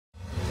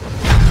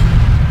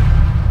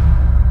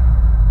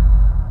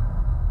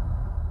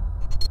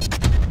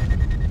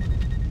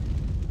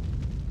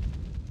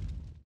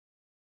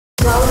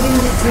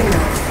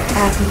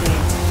activated.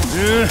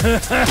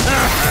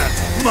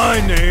 My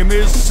name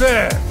is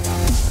Seth.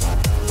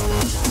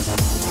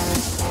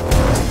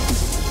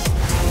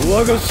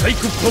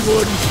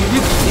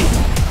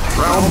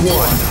 Round 1.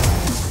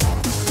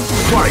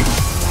 Fight!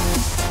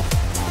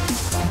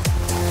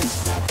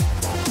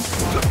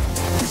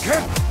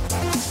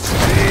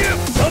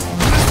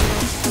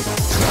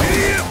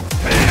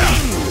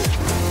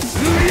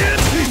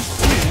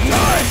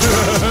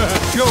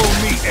 Show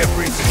me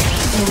everything.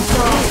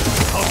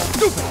 How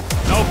stupid!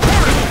 Now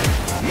burn it!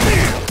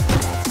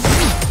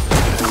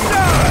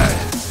 Die!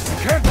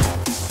 Can't.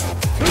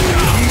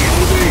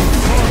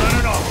 More than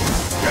enough.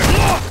 Get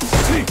lost!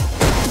 See!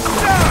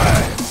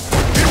 Die!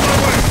 In my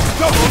way!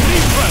 Double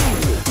knee press!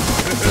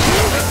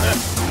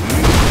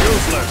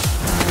 Useless!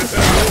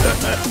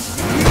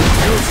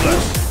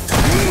 Useless!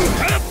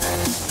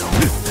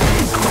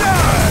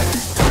 Die!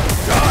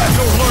 Die!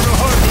 Don't learn a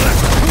hard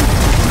lesson!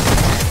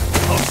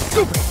 How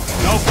stupid!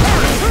 Now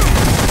burn it!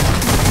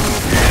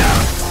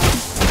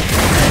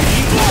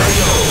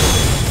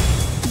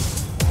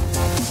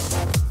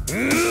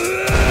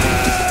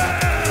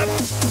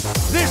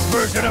 This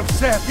version of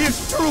Seth is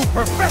true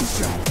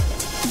perfection!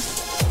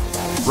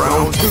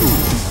 Round 2.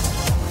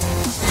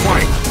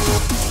 Fight!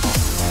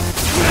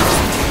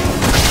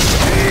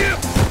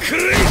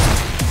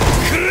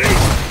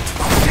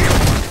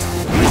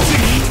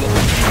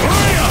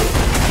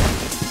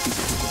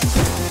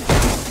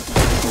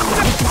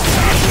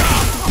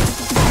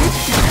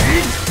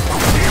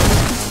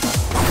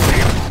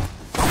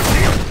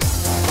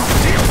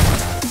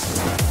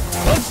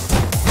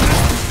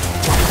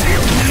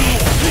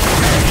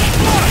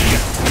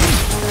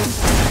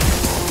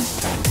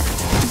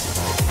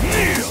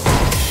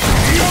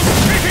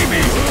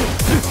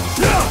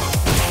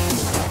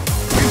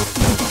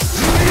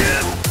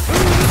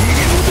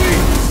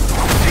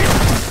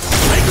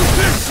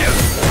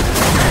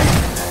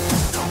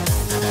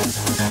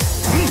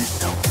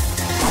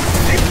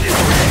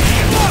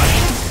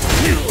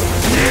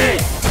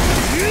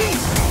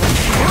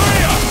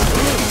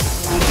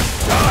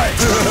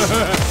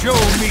 Show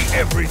me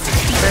everything.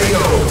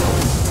 KO.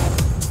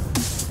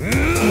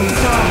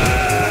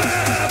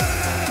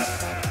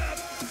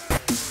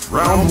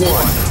 Round 1.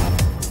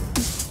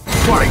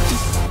 Fight!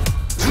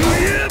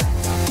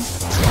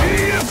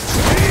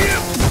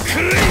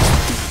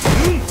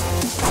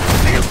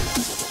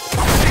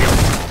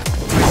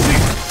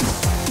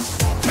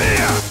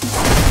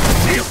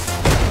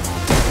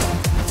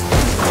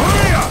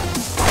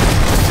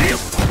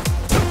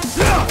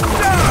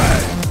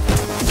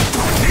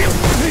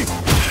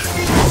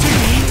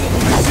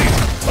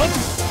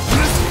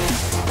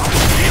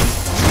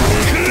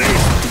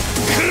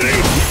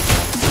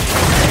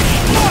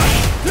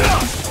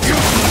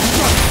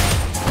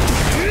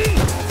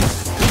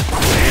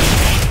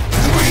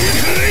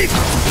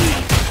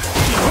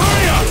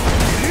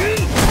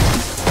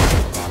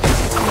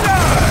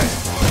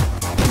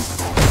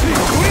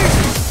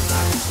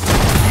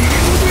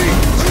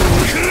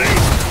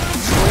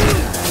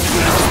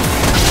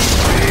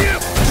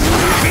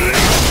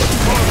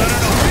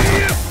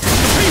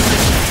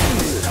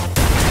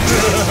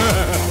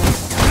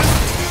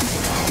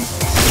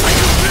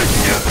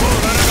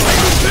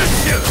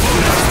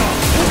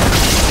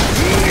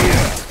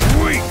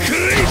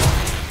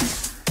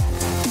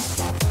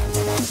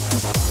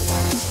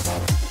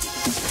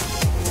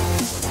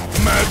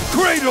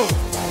 Cradle!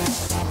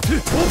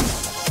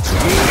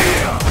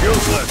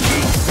 Useless!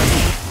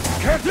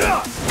 Can't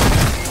die!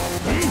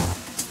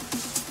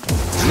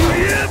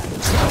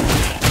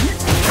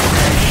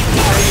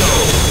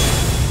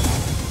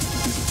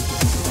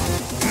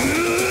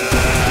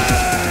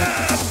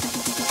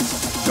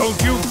 Don't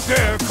you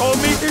dare call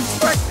me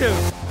effective!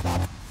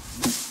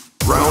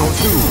 Round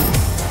 2.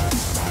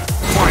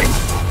 Fight!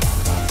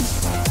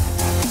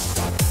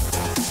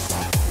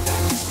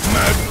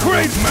 Mad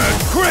cradle! Mad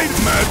cradle!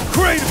 Mad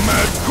cradle!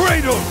 Mad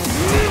cradle!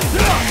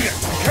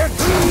 Can't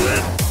do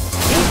it!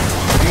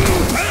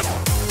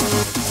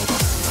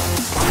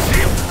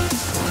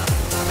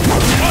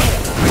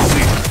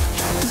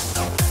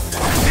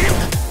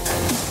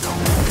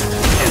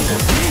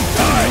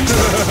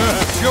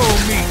 Show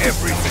me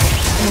everything!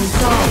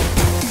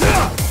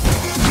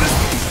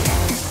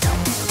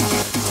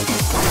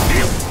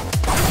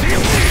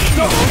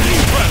 Double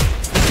knee press!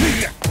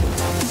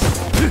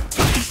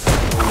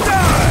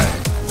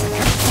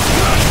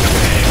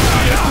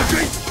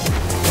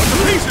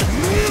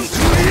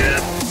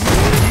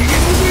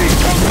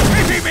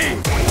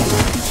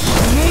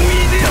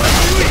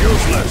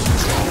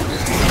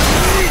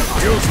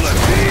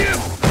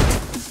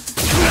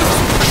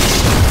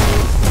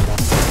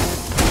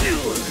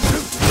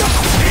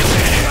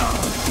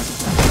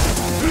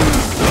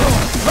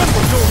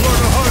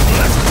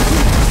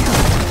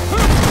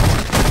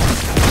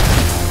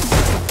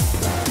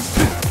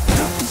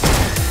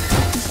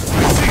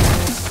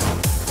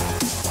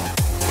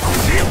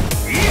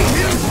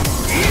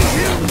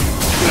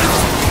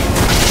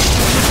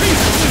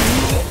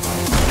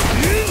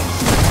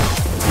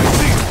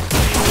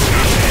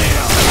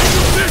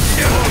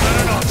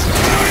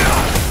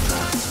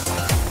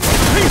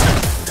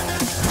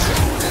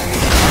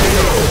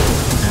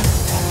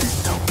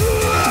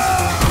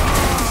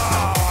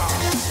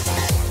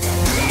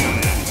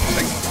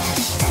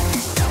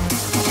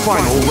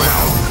 Final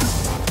round.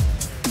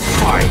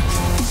 Fight!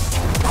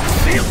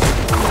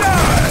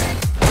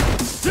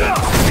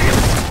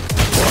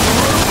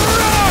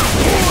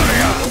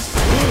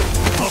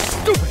 How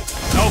stupid!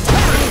 Now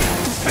perish!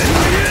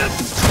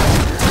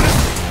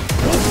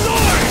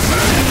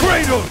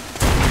 Cradle!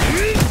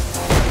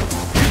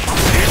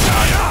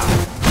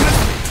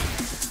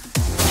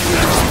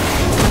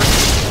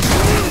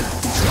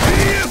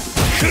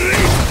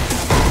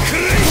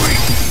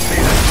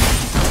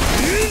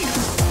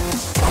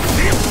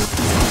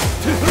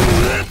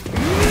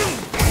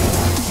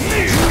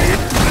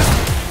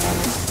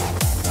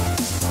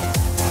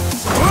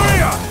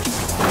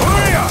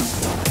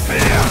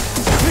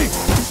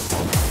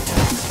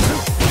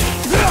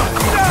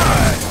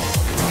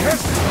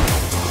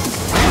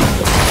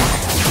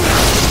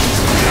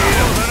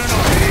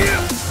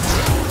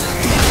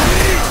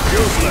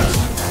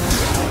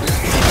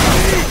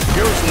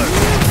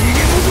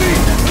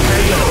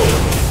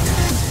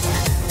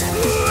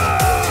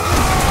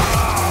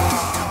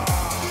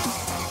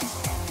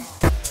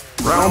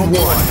 Round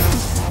one.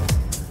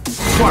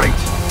 Fight!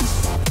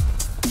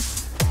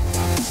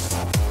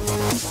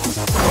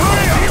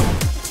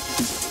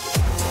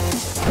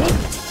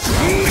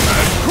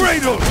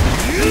 Cradle!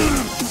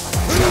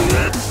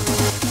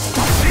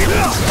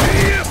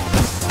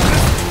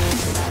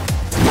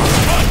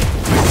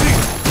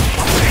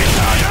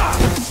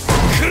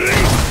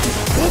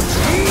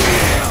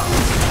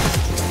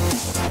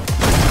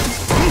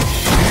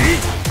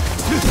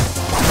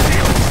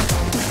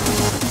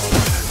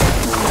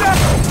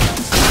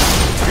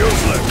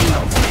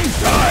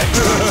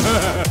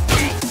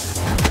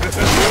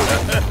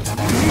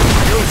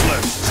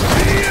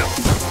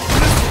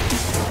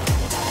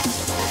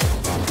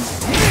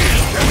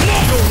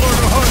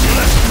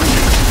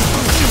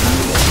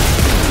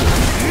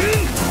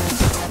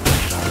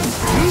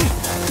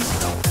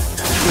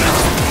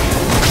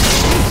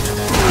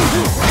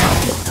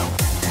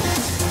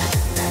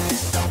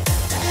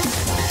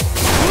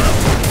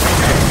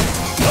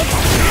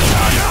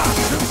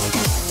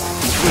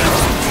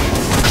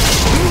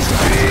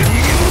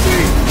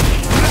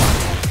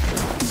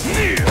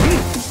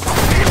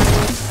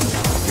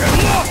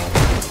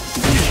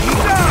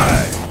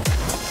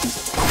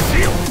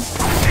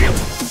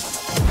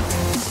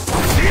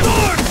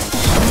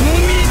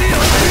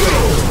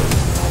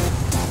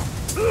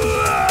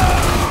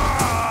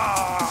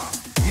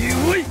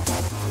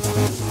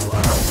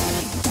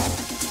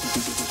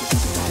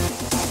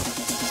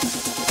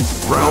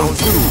 Round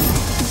two.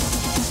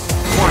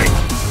 Fight!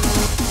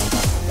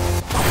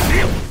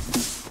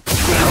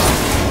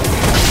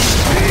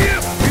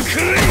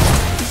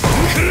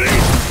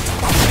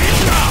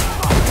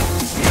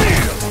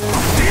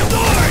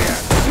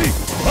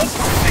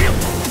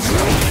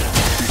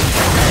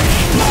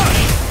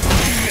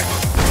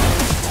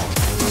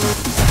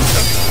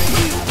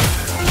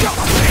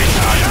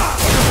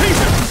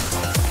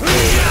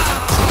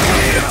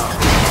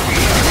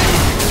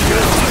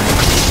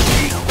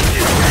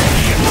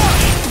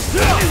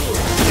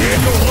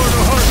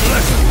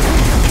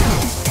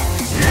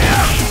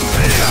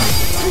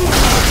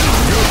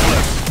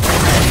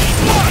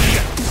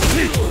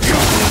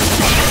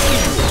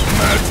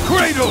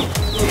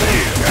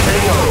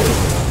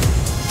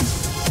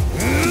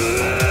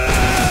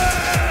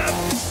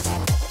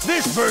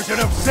 This version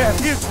of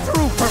Seth is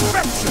true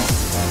perfection!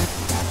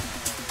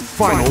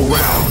 Final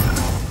round.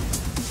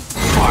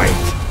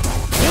 Fight!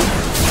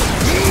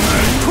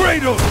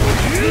 Cradle!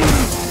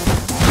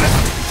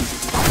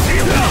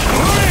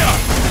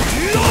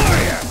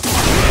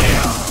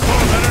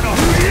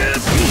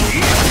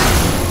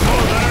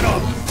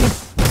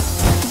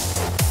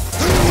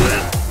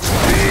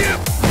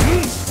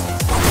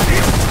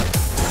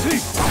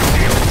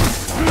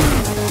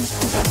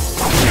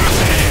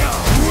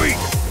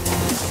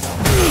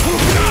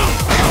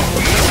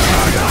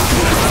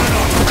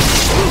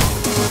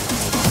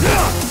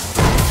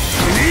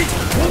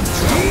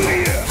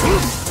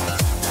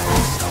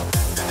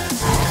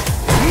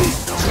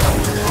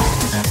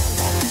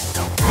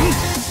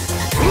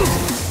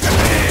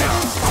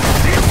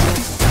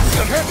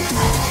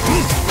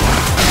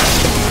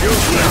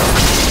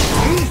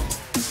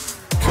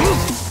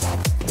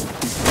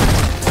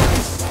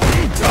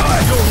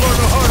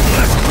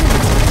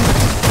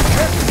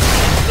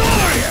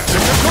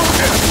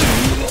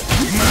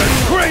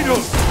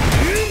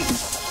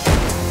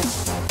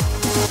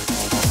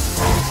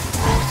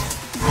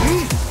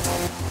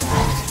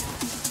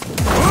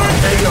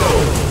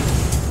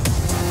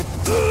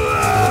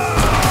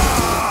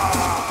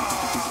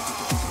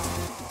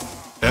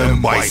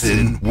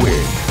 M.bison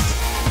wins.